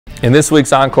In this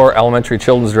week's Encore, Elementary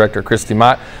Children's Director Kristy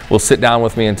Motte will sit down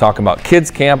with me and talk about Kids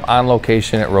Camp on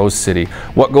location at Rose City.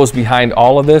 What goes behind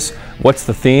all of this? What's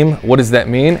the theme? What does that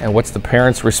mean? And what's the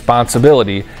parents'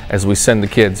 responsibility as we send the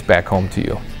kids back home to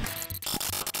you?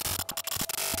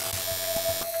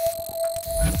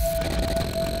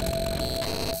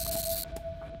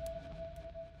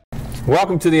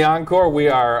 Welcome to the Encore. We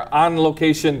are on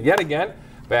location yet again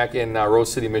back in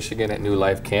Rose City, Michigan at New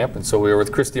Life Camp. And so we are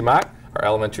with Kristy Motte, our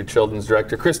Elementary Children's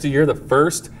Director. Kristy, you're the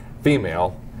first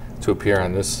female to appear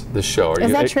on this show.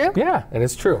 Is that true? Yeah, and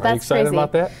it's true. That's are you excited crazy.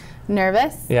 about that?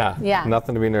 Nervous? Yeah. Yeah.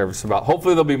 Nothing to be nervous about.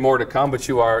 Hopefully there'll be more to come, but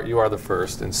you are the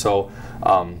first. And so,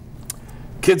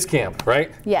 Kids Camp,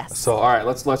 right? Yes. So, all right,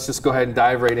 let's just go ahead and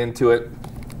dive right into it.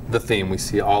 The theme. We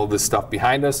see all of this stuff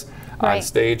behind us. On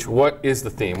stage. What is the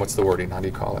theme? What's the wording? How do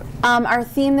you call it? Our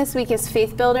theme this week is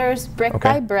Faith Builders, Brick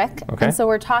by Brick. Okay. And so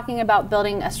we're talking about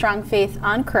building a strong faith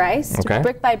on Christ,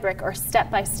 brick by brick or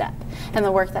step by step, and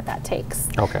the work that takes.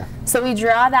 Okay. So we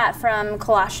draw that from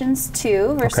Colossians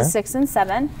 2, verses 6 and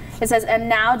 7. It says, "And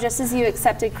now, just as you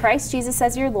accepted Christ Jesus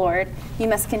as your Lord, you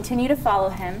must continue to follow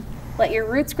him. Let your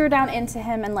roots grow down into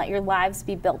him and let your lives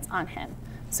be built on him."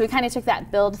 So we kind of took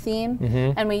that build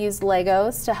theme and we used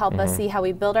Legos to help us see how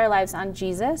we build our lives on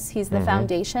Jesus. He's the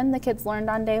foundation the kids learned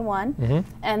on day one.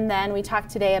 And then we talked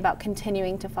today about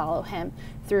continuing to follow him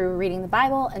through reading the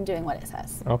Bible and doing what it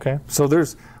says. Okay. So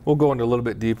we'll go into a little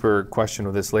bit deeper question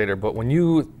with this later, but when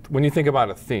you think about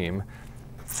a theme,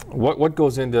 what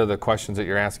goes into the questions that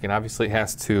you're asking? Obviously it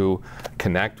has to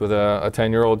connect with a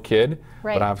 10-year-old kid,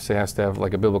 but obviously it has to have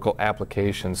like a biblical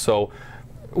application. So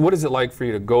what is it like for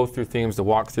you to go through themes, to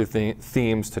walk through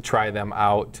themes, to try them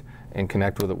out and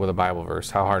connect with a Bible verse?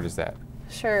 How hard is that?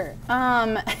 Sure.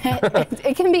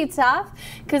 It can be tough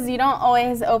because you don't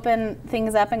always open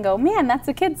things up and go, man, that's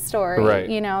a kid's story. Right.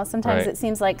 You know, sometimes it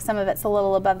seems like some of it's a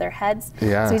little above their heads.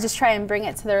 Yeah. So you just try and bring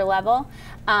it to their level.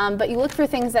 But you look for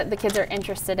things that the kids are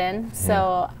interested in.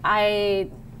 So I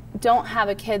don't have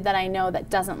a kid that I know that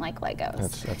doesn't like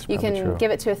Legos. That's you can true.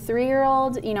 give it to a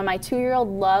 3-year-old. You know, my 2-year-old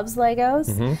loves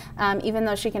Legos, even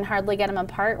though she can hardly get them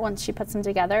apart once she puts them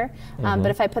together. But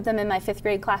if I put them in my 5th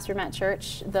grade classroom at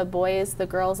church, the boys, the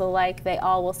girls alike, they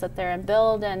all will sit there and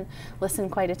build and listen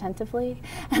quite attentively.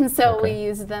 And so we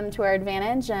use them to our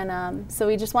advantage. And so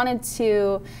we just wanted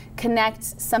to connect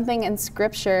something in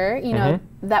Scripture, you know,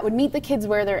 that would meet the kids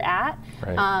where they're at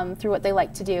through what they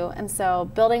like to do. And so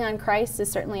building on Christ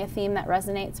is certainly a theme that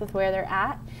resonates with where they're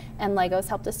at, and Legos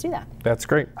helped us do that. That's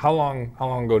great. How long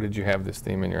ago did you have this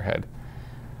theme in your head?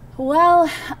 Well,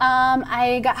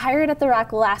 I got hired at the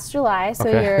Rock last July, so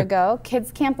a year ago.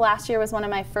 Kids Camp last year was one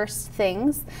of my first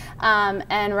things.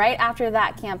 And right after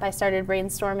that camp, I started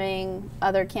brainstorming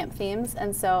other camp themes,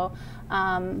 and so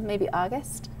maybe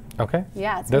August. Okay.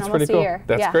 Yeah, it's been almost pretty a cool. year.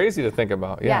 That's crazy to think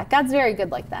about. Yeah, God's very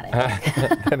good like that, I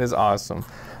think. That is awesome.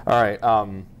 All right.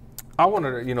 I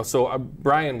wanted to, so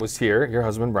Brian was here, your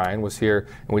husband Brian was here,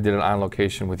 and we did an on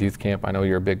location with youth camp. I know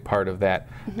you're a big part of that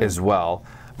as well.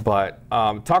 But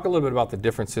talk a little bit about the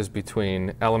differences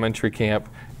between elementary camp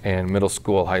and middle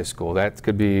school, high school. That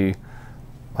could be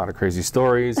a lot of crazy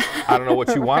stories. I don't know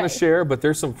what you want to share, but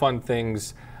there's some fun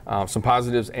things, some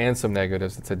positives and some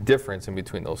negatives. It's a difference in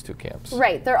between those two camps.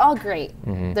 Right, they're all great.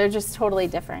 They're just totally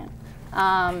different.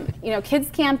 You know, Kids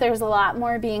Camp, there's a lot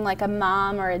more being like a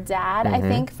mom or a dad, I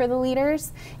think, for the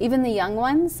leaders, even the young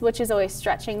ones, which is always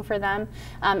stretching for them.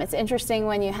 It's interesting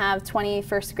when you have 20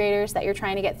 first graders that you're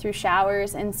trying to get through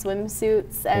showers and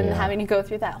swimsuits and having to go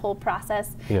through that whole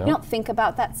process. You don't think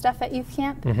about that stuff at youth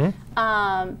camp.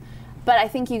 But I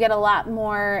think you get a lot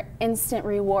more instant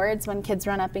rewards when kids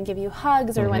run up and give you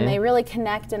hugs, or when they really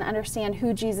connect and understand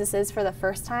who Jesus is for the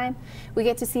first time. We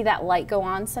get to see that light go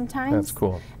on sometimes. That's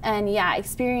cool. And yeah,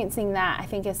 experiencing that I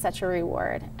think is such a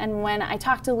reward. And when I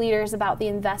talk to leaders about the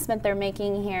investment they're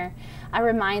making here, I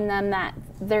remind them that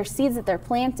they're seeds that they're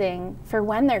planting for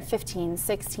when they're 15,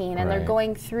 16, and they're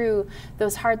going through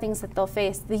those hard things that they'll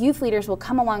face. The youth leaders will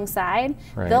come alongside,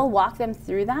 they'll walk them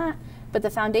through that. But the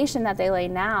foundation that they lay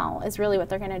now is really what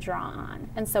they're going to draw on.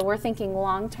 And so we're thinking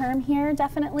long term here,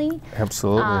 definitely.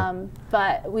 Absolutely.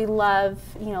 But we love,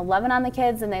 loving on the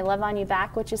kids, and they love on you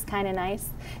back, which is kind of nice.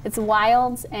 It's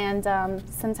wild, and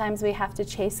sometimes we have to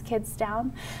chase kids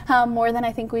down more than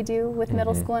I think we do with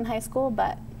middle school and high school,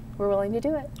 but we're willing to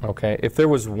do it. Okay. If there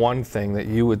was one thing that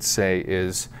you would say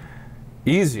is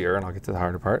easier, and I'll get to the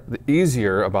harder part, the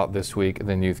easier about this week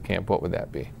than youth camp, what would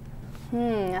that be?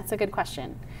 That's a good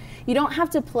question. You don't have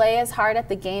to play as hard at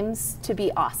the games to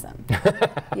be awesome.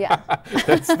 Yeah.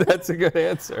 That's a good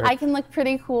answer. I can look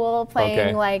pretty cool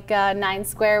playing like 9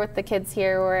 square with the kids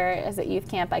here, whereas at youth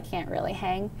camp I can't really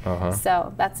hang.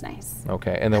 So that's nice.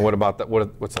 Okay, and then what about that?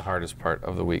 What's the hardest part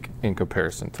of the week in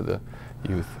comparison to the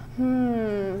youth?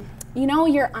 You know,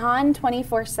 you're on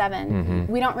 24/7.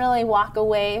 We don't really walk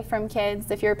away from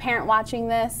kids. If you're a parent watching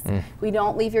this, we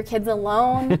don't leave your kids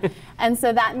alone. And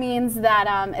so that means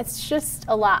that it's just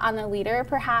a lot on the leader,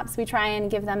 perhaps. We try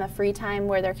and give them a free time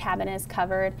where their cabin is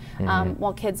covered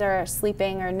while kids are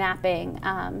sleeping or napping,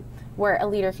 where a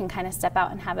leader can kind of step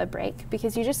out and have a break,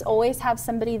 because you just always have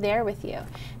somebody there with you.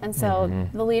 And so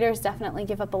the leaders definitely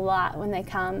give up a lot when they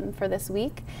come for this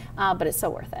week, but it's so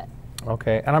worth it.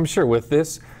 Okay, and I'm sure with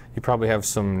this, you probably have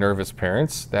some nervous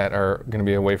parents that are going to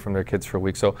be away from their kids for a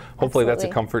week. So hopefully that's a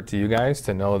comfort to you guys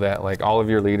to know that, like, all of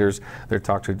your leaders, they're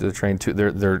trained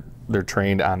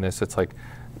on this. It's like,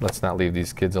 let's not leave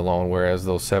these kids alone. Whereas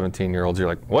those 17-year-olds, you're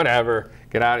like, whatever,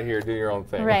 get out of here, do your own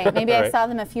thing. Right. Maybe I saw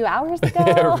them a few hours ago.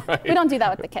 Yeah, right. We don't do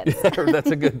that with the kids. Yeah,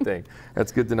 that's a good thing.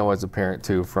 That's good to know as a parent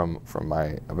too, from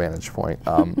my vantage point.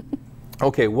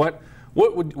 Okay, what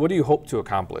do you hope to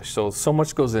accomplish? So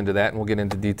much goes into that, and we'll get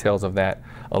into details of that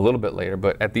a little bit later.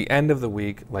 But at the end of the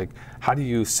week, like, how do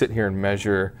you sit here and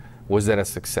measure, was that a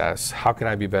success? How can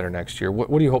I be better next year? What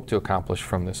do you hope to accomplish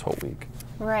from this whole week?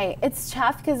 Right. It's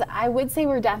tough because I would say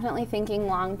we're definitely thinking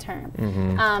long term.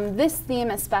 This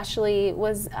theme especially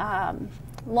was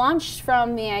launched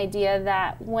from the idea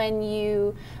that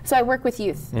so I work with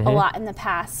youth a lot in the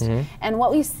past, and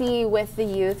what we see with the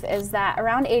youth is that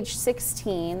around age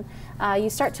 16, you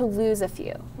start to lose a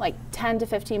few, like 10 to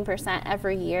 15%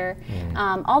 every year,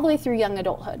 all the way through young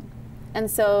adulthood. And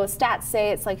so stats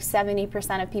say it's like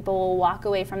 70% of people will walk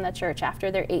away from the church after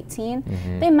they're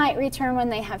 18. They might return when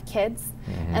they have kids.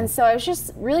 And so I was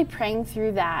just really praying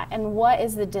through that, and what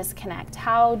is the disconnect?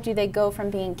 How do they go from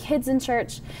being kids in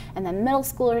church and then middle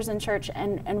schoolers in church,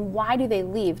 and why do they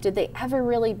leave? Did they ever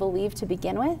really believe to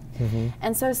begin with?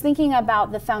 And so I was thinking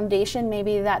about the foundation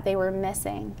maybe that they were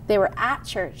missing. They were at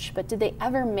church, but did they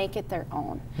ever make it their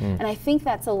own? And I think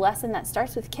that's a lesson that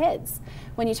starts with kids.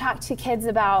 When you talk to kids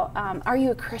about, are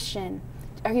you a Christian?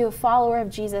 Are you a follower of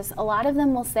Jesus? A lot of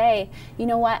them will say, you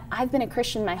know what, I've been a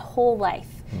Christian my whole life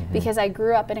because I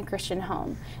grew up in a Christian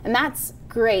home. And that's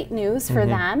great news for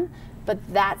them, but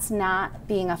that's not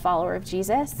being a follower of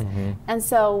Jesus. And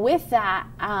so with that,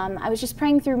 I was just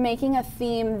praying through making a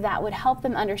theme that would help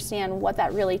them understand what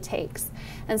that really takes.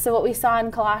 And so what we saw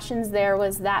in Colossians there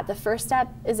was that the first step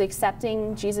is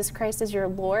accepting Jesus Christ as your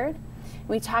Lord.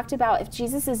 We talked about, if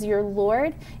Jesus is your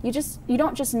Lord, you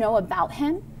don't just know about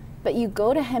him, but you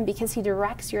go to him because he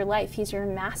directs your life. He's your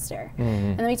master.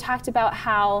 And then we talked about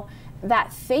how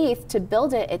that faith, to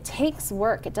build it, it takes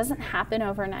work. It doesn't happen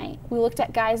overnight. We looked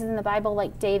at guys in the Bible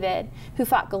like David, who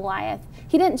fought Goliath.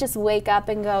 He didn't just wake up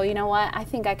and go, you know what, I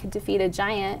think I could defeat a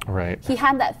giant. Right. He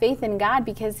had that faith in God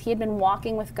because he had been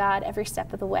walking with God every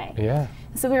step of the way. Yeah.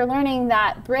 So we were learning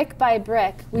that brick by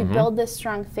brick, we build this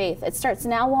strong faith. It starts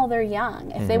now while they're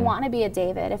young. If they want to be a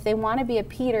David, if they want to be a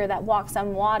Peter that walks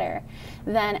on water,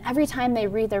 then every time they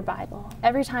read their Bible,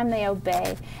 every time they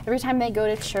obey, every time they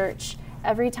go to church,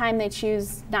 every time they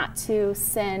choose not to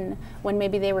sin when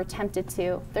maybe they were tempted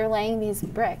to, they're laying these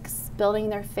bricks, building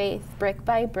their faith brick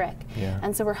by brick.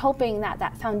 And so we're hoping that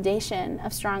that foundation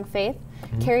of strong faith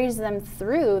carries them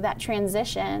through that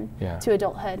transition to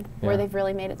adulthood where they've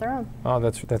really made it their own. Oh,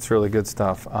 that's really good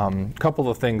stuff. Couple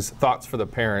of thoughts for the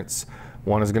parents.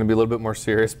 One is going to be a little bit more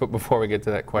serious, but before we get to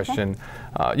that question,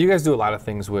 you guys do a lot of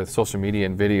things with social media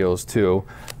and videos too,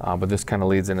 but this kind of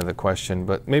leads into the question.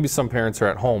 But maybe some parents are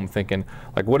at home thinking,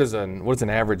 like, what does an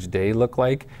average day look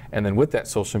like? And then with that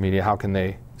social media, how can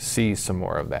they see some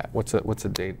more of that? What's a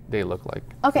day look like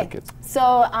for the kids?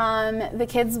 So the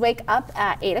kids wake up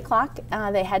at 8 o'clock.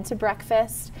 They head to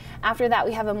breakfast. After that,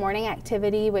 we have a morning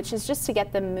activity, which is just to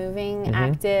get them moving,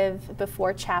 active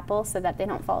before chapel so that they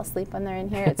don't fall asleep when they're in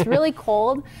here. It's really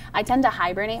cold. I tend to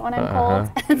hibernate when I'm cold,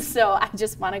 and so I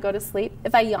just want to go to sleep.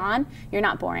 If I yawn, you're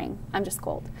not boring. I'm just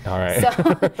cold. All right. So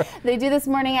they do this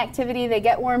morning activity. They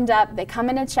get warmed up. They come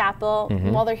into chapel.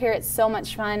 While they're here, it's so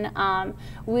much fun.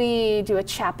 We do a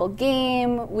chapel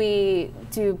game. We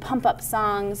do pump-up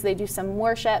songs. They do some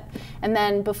worship. And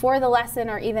then before the lesson,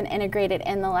 or even integrated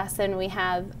in the lesson, we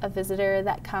have a visitor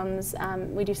that comes.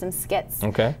 We do some skits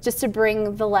just to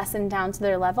bring the lesson down to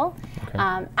their level.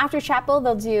 Okay. After chapel,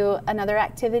 they'll do another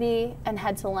activity and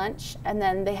head to lunch, and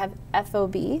then they have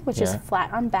FOB, which is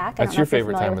flat on back. That's your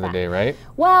favorite time of the day, right?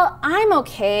 Well, I'm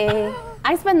okay.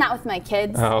 I spend that with my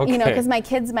kids, okay. you know, because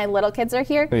my little kids are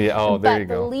here. Yeah. Oh, there you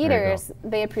go. But the leaders,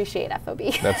 they appreciate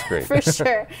FOB. That's great. For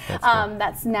sure.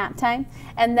 That's nap time.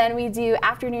 And then we do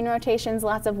afternoon rotations,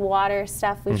 lots of water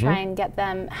stuff. We try and get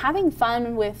them having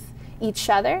fun with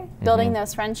each other, building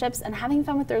those friendships, and having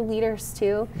fun with their leaders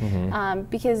too.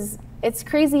 Because it's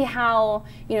crazy how,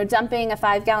 you know, dumping a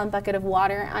 5-gallon bucket of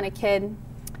water on a kid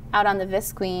out on the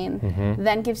Visqueen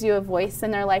then gives you a voice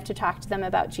in their life to talk to them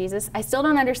about Jesus. I still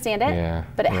don't understand it,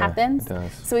 but it happens. It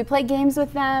does. So we play games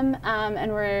with them,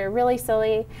 and we're really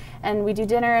silly, and we do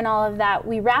dinner and all of that.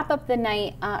 We wrap up the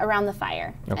night around the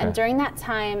fire. And during that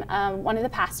time, one of the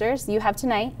pastors, you have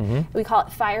tonight, we call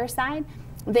it Fireside.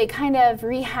 They kind of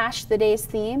rehash the day's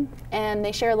theme, and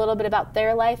they share a little bit about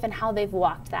their life and how they've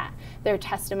walked that, their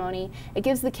testimony. It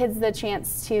gives the kids the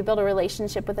chance to build a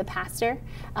relationship with a pastor,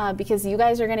 because you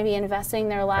guys are going to be investing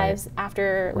their lives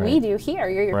after we do here.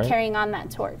 You're carrying on that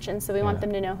torch, and so we want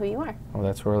them to know who you are. Oh,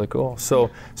 that's really cool.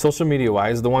 So social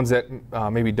media-wise, the ones that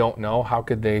maybe don't know, how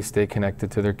could they stay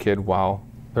connected to their kid while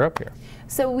they're up here?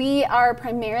 So we are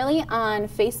primarily on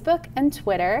Facebook and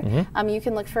Twitter. You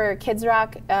can look for Kidz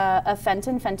Rock of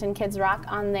Fenton Kidz Rock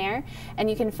on there, and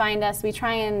you can find us. We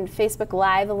try and Facebook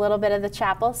Live a little bit of the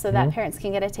chapel so that parents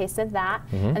can get a taste of that.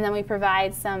 And then we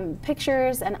provide some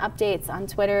pictures and updates on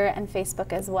Twitter and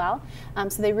Facebook as well.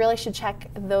 So they really should check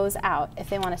those out if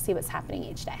they want to see what's happening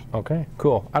each day. Okay,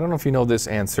 cool. I don't know if you know this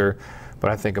answer, but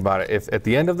I think about it. If at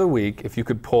the end of the week, if you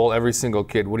could poll every single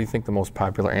kid, what do you think the most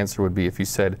popular answer would be if you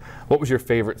said, what was your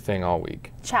favorite thing all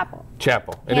week? Chapel.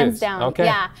 Chapel. Hands down. Okay.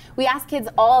 Yeah. We ask kids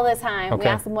all the time. We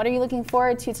ask them, what are you looking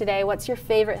forward to today? What's your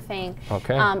favorite thing?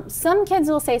 Okay. Some kids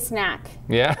will say snack.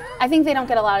 Yeah. I think they don't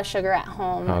get a lot of sugar at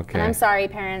home. Okay. And I'm sorry,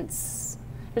 parents.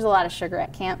 There's a lot of sugar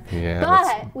at camp. Yeah,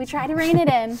 but we try to rein it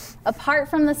in. Apart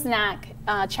from the snack,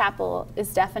 chapel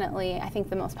is definitely, I think,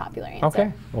 the most popular answer.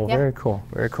 Okay. Well, very cool.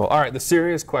 Very cool. All right. The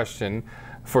serious question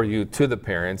for you to the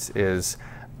parents is,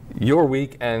 your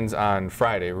week ends on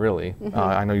Friday, really.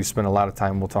 I know you spend a lot of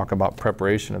time. We'll talk about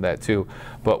preparation of that too.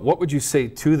 But what would you say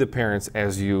to the parents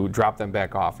as you drop them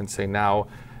back off and say, now,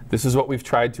 this is what we've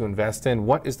tried to invest in.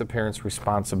 What is the parents'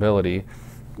 responsibility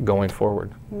going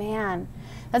forward? Man,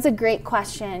 that's a great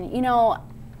question. You know,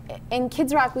 in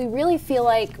Kidz Rock, we really feel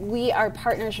like we are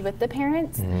partners with the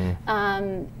parents.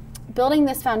 Building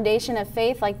this foundation of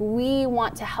faith, like, we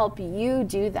want to help you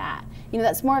do that. You know,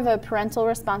 that's more of a parental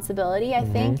responsibility, I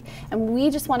think, and we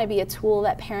just want to be a tool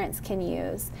that parents can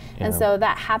use. And so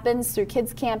that happens through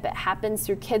Kids Camp, it happens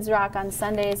through Kidz Rock on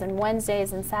Sundays and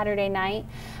Wednesdays and Saturday night,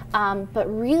 but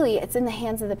really it's in the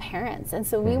hands of the parents. And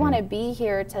so we want to be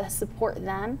here to support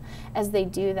them as they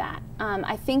do that.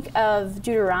 I think of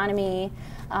Deuteronomy,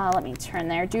 let me turn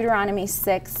there, Deuteronomy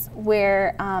 6,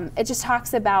 where it just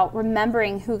talks about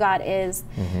remembering who God is.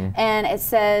 And it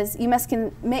says, you must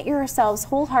commit yourselves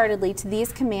wholeheartedly to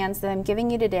these commands that I'm giving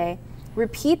you today.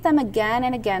 Repeat them again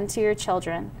and again to your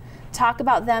children. Talk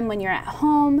about them when you're at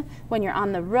home, when you're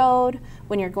on the road,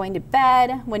 when you're going to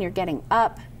bed, when you're getting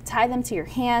up. Tie them to your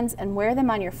hands and wear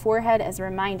them on your forehead as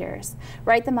reminders.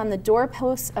 Write them on the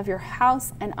doorposts of your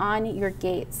house and on your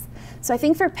gates. So I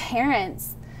think for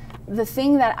parents, the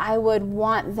thing that I would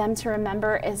want them to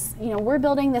remember is, you know, we're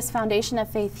building this foundation of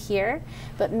faith here,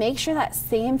 but make sure that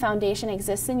same foundation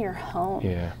exists in your home.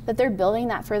 That they're building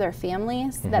that for their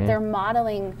families, that they're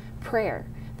modeling prayer,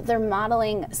 that they're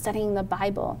modeling studying the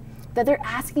Bible, that they're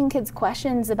asking kids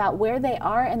questions about where they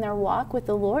are in their walk with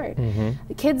the Lord.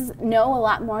 The kids know a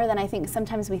lot more than I think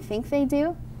sometimes we think they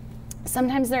do.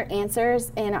 Sometimes their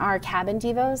answers in our cabin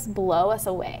devos blow us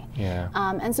away.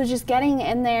 And so just getting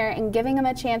in there and giving them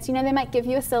a chance, you know, they might give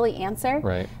you a silly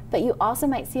answer, but you also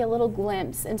might see a little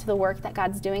glimpse into the work that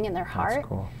God's doing in their heart. That's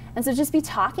cool. And so just be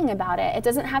talking about it. It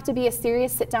doesn't have to be a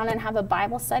serious sit down and have a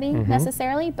Bible study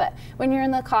necessarily, but when you're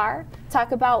in the car,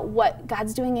 talk about what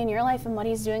God's doing in your life and what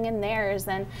he's doing in theirs,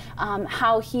 and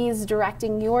how he's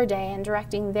directing your day and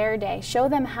directing their day. Show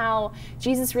them how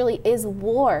Jesus really is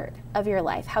Lord of your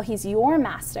life, how he's your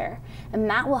master, and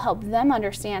that will help them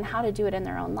understand how to do it in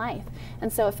their own life.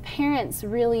 And so if parents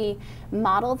really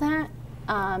model that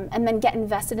and then get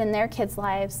invested in their kids'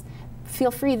 lives,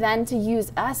 feel free then to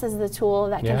use us as the tool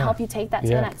that can help you take that to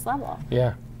the next level.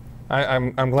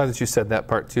 I'm glad that you said that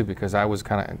part too, because I was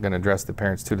kind of going to address the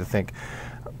parents too, to think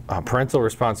parental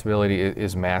responsibility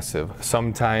is massive.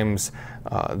 Sometimes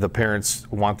the parents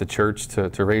want the church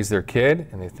to raise their kid,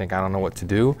 and they think, I don't know what to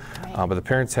do. But the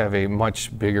parents have a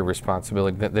much bigger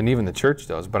responsibility than even the church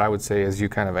does. But I would say, as you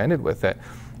kind of ended with it,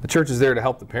 the church is there to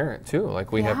help the parent too.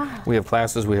 Like we have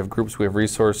classes, we have groups, we have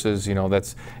resources. You know,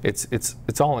 it's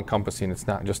all encompassing. It's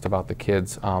not just about the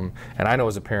kids. And I know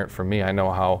as a parent, for me, I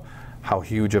know how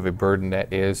huge of a burden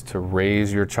that is to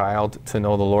raise your child to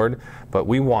know the Lord. But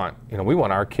we want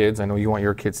our kids, I know you want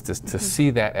your kids to see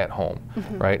that at home,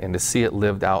 right? And to see it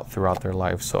lived out throughout their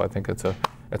life. So I think it's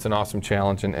an awesome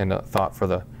challenge and a thought for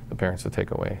the parents to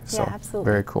take away. So yeah,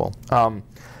 absolutely. Very cool.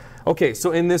 Okay,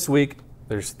 so in this week,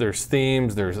 there's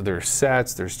themes, there's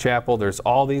sets, there's chapel, there's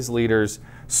all these leaders.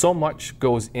 So much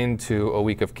goes into a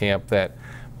week of camp that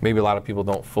maybe a lot of people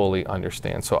don't fully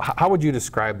understand. So how would you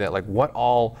describe that? Like what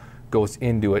all goes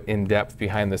into it in depth,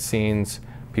 behind the scenes,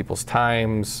 people's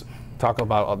times? Talk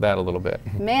about that a little bit.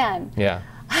 Man. Yeah.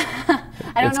 I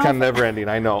don't it's know kind of never ending,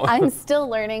 I know. I'm still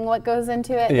learning what goes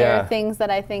into it. There are things that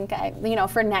I think,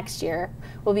 for next year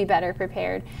we'll be better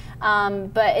prepared.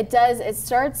 But it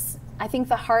starts, I think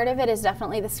the heart of it is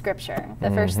definitely the scripture.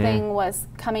 The first thing was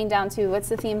coming down to what's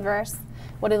the theme verse?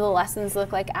 What do the lessons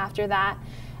look like after that?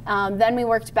 Then we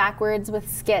worked backwards with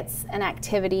skits and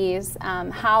activities.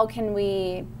 How can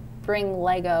we bring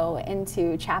Lego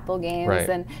into chapel games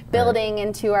and building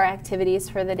into our activities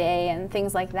for the day and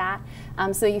things like that.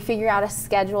 So you figure out a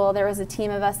schedule. There was a team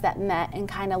of us that met and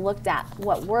kind of looked at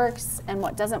what works and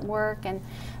what doesn't work and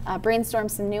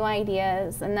brainstormed some new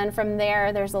ideas. And then from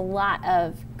there, there's a lot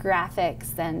of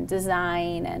graphics and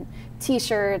design and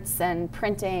t-shirts and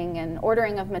printing and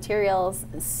ordering of materials,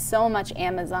 so much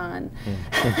Amazon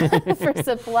for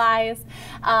supplies.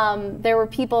 There were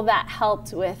people that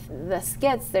helped with the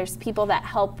skits. There's people that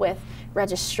help with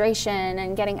registration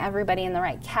and getting everybody in the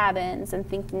right cabins and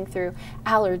thinking through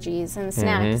allergies and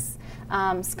snacks.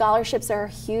 Scholarships are a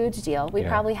huge deal. We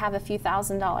probably have a few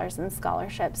 $1,000s in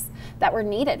scholarships that were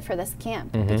needed for this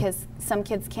camp because some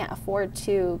kids can't afford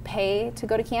to pay to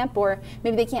go to camp, or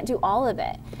maybe they can't do all of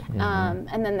it.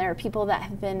 And then there are people that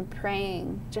have been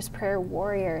praying, just prayer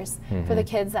warriors for the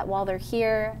kids, that while they're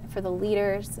here, for the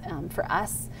leaders, for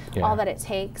us, all that it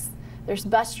takes. There's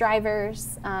bus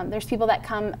drivers. There's people that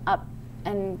come up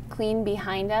and clean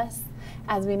behind us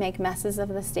as we make messes of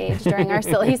the stage during our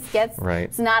silly skits.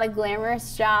 It's not a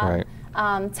glamorous job.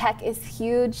 Tech is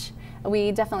huge.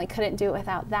 We definitely couldn't do it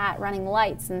without that, running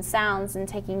lights and sounds and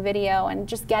taking video and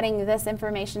just getting this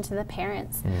information to the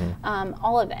parents,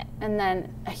 all of it. And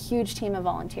then a huge team of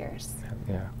volunteers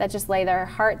that just lay their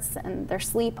hearts and their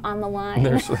sleep on the line.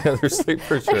 Their sleep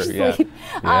for sure,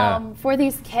 for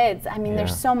these kids. I mean,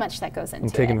 there's so much that goes into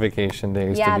it. Taking vacation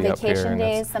days to be up here. Vacation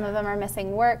days. Some of them are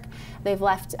missing work. They've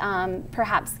left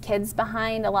perhaps kids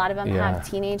behind. A lot of them have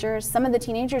teenagers. Some of the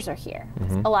teenagers are here.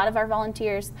 A lot of our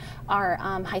volunteers are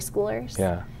high schoolers.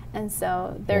 And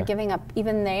so they're giving up,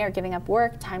 even they are giving up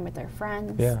work, time with their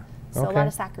friends. So a lot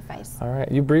of sacrifice. All right.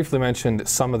 You briefly mentioned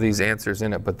some of these answers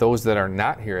in it, but those that are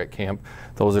not here at camp,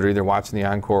 those that are either watching the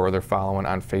Encore or they're following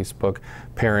on Facebook,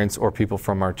 parents or people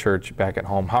from our church back at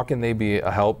home, how can they be a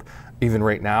help even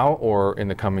right now or in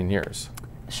the coming years?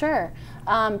 Sure.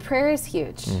 Prayer is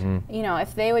huge. You know,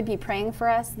 if they would be praying for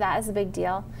us, that is a big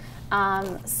deal.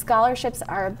 Scholarships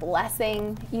are a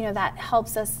blessing. You know, that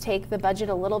helps us take the budget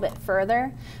a little bit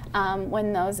further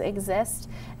when those exist.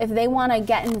 If they want to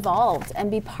get involved and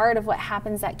be part of what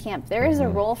happens at camp, there is a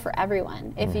role for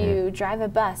everyone. If you drive a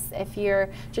bus, if you're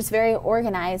just very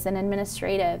organized and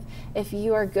administrative, if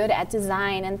you are good at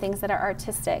design and things that are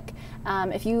artistic,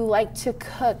 if you like to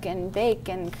cook and bake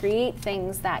and create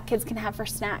things that kids can have for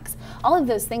snacks, all of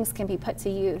those things can be put to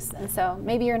use. And so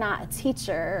maybe you're not a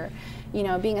teacher, or, you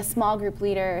know, being a small group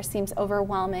leader seems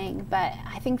overwhelming, but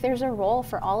I think there's a role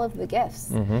for all of the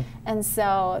gifts. And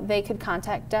so they could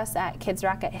contact us at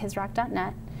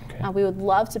kidsrock@hisrock.net. We would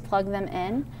love to plug them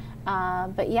in.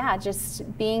 But yeah,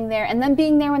 just being there, and then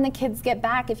being there when the kids get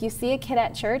back. If you see a kid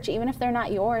at church, even if they're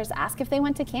not yours, ask if they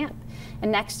went to camp.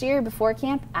 And next year, before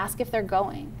camp, ask if they're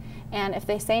going. And if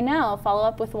they say no, follow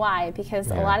up with why,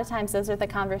 because a lot of times those are the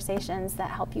conversations that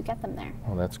help you get them there.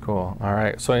 Well, that's cool. All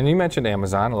right. So, and you mentioned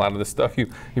Amazon. A lot of the stuff you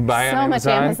buy on Amazon.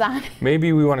 So much Amazon.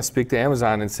 Maybe we want to speak to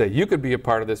Amazon and say, you could be a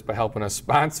part of this by helping us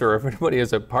sponsor. If anybody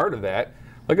is a part of that,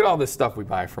 look at all this stuff we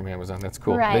buy from Amazon. That's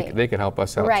cool. They can help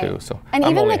us out too. So and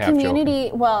I'm even only the half community,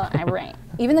 joking.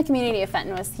 Even the community of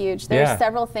Fenton was huge. There's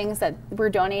several things that were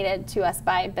donated to us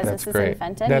by businesses in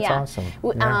Fenton. That's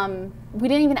awesome. We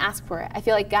didn't even ask for it. I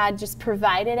feel like God just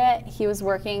provided it. He was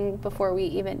working before we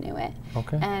even knew it.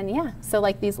 And so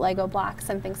like these Lego blocks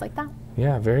and things like that.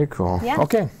 Yeah, very cool.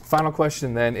 Okay, final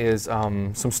question then is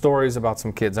some stories about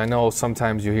some kids. I know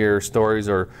sometimes you hear stories,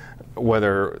 or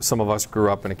whether some of us grew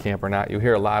up in a camp or not, you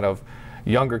hear a lot of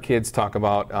younger kids talk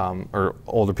about, or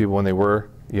older people when they were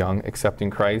young accepting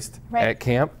Christ Right. at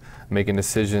camp, making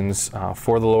decisions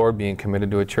for the Lord, being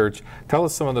committed to a church. Tell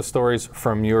us some of the stories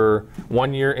from your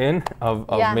 1 year in of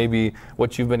maybe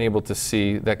what you've been able to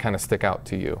see that kind of stick out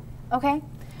to you. Okay.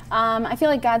 I feel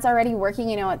like God's already working.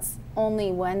 You know, it's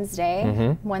only Wednesday,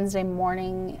 Mm-hmm. Wednesday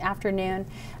morning, afternoon,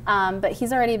 but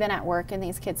He's already been at work in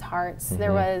these kids' hearts. Mm-hmm.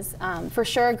 There was, for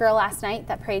sure, a girl last night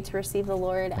that prayed to receive the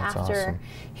Lord That's after awesome.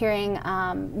 hearing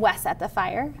Wes at the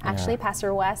fire. Actually, Yeah.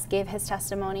 Pastor Wes gave his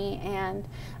testimony, and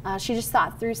she just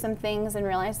thought through some things and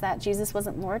realized that Jesus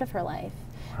wasn't Lord of her life.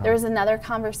 There was another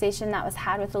conversation that was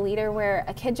had with a leader where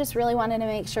a kid just really wanted to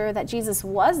make sure that Jesus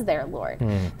was their Lord.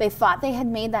 They thought they had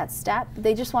made that step.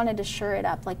 They just wanted to sure it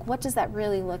up. Like, what does that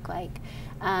really look like?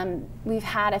 We've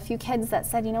had a few kids that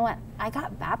said, you know what, I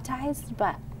got baptized,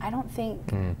 but I don't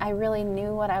think I really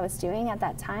knew what I was doing at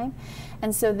that time.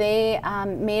 And so they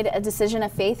made a decision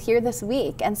of faith here this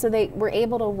week. And so they were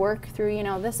able to work through, you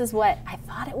know, this is what I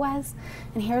thought it was,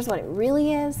 and here's what it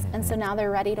really is. And so now they're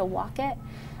ready to walk it.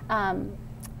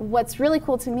 What's really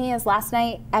cool to me is last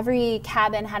night, every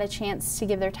cabin had a chance to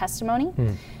give their testimony.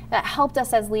 That helped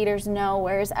us as leaders know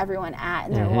where's everyone at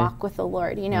in their walk with the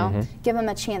Lord, you know, give them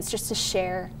a chance just to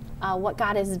share what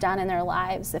God has done in their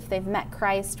lives. If they've met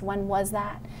Christ, when was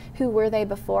that? Who were they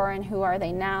before and who are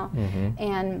they now?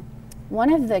 And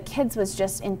one of the kids was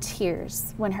just in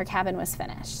tears when her cabin was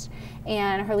finished.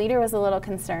 And her leader was a little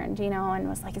concerned, you know, and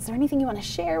was like, is there anything you want to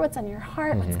share? What's on your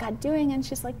heart? What's God doing? And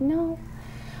she's like, no.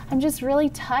 I'm just really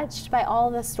touched by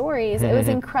all the stories. It was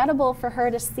incredible for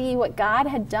her to see what God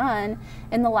had done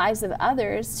in the lives of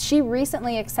others. She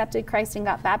recently accepted Christ and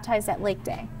got baptized at Lake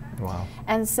Day. Wow.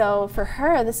 And so for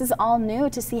her, this is all new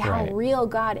to see how Right. real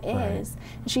God is. Right.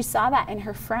 And she saw that in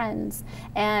her friends.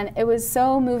 And it was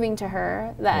so moving to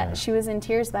her that Yeah. she was in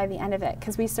tears by the end of it,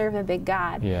 because we serve a big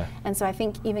God. Yeah. And so I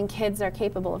think even kids are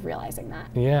capable of realizing that.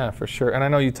 Yeah, for sure. And I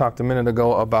know you talked a minute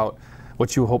ago about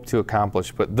what you hope to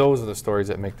accomplish, but those are the stories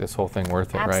that make this whole thing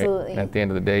worth it, Absolutely. right? At the end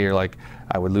of the day, you're like,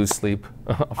 I would lose sleep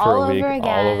for All a week, over again.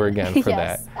 all over again for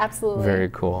Yes, that. absolutely. Very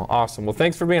cool. Awesome. Well,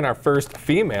 thanks for being our first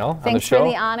female on the Thanks show. for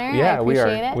the honor. I Yeah,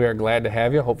 appreciate it. we are glad to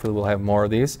have you. Hopefully we'll have more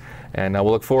of these. And we'll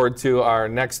look forward to our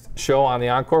next show on the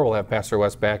Encore. We'll have Pastor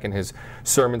Wes back in his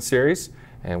sermon series.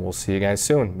 And we'll see you guys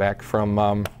soon, back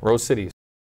from Rose City.